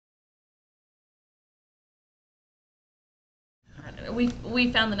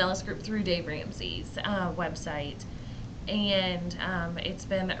we found the Nellis Group through Dave Ramsey's website, and it's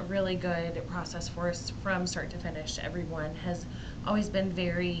been a really good process for us from start to finish. Everyone has always been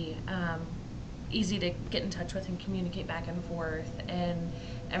very easy to get in touch with and communicate back and forth, and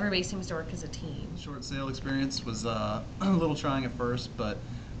everybody seems to work as a team. Short sale experience was a little trying at first, but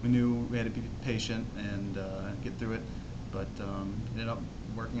we knew we had to be patient and get through it. But it ended up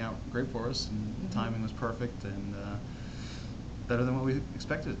working out great for us, and the timing was perfect, and better than what we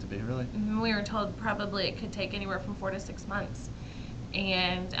expected it to be, really. We were told probably it could take anywhere from 4 to 6 months,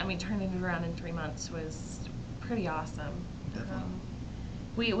 and I mean, turning it around in 3 months was pretty awesome. Definitely.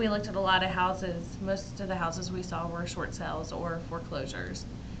 We looked at a lot of houses. Most of the houses we saw were short sales or foreclosures,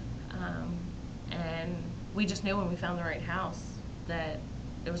 and we just knew when we found the right house that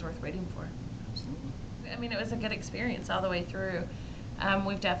it was worth waiting for. Absolutely. I mean, it was a good experience all the way through.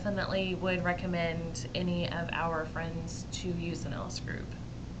 We definitely would recommend any of our friends to use the Nellis Group.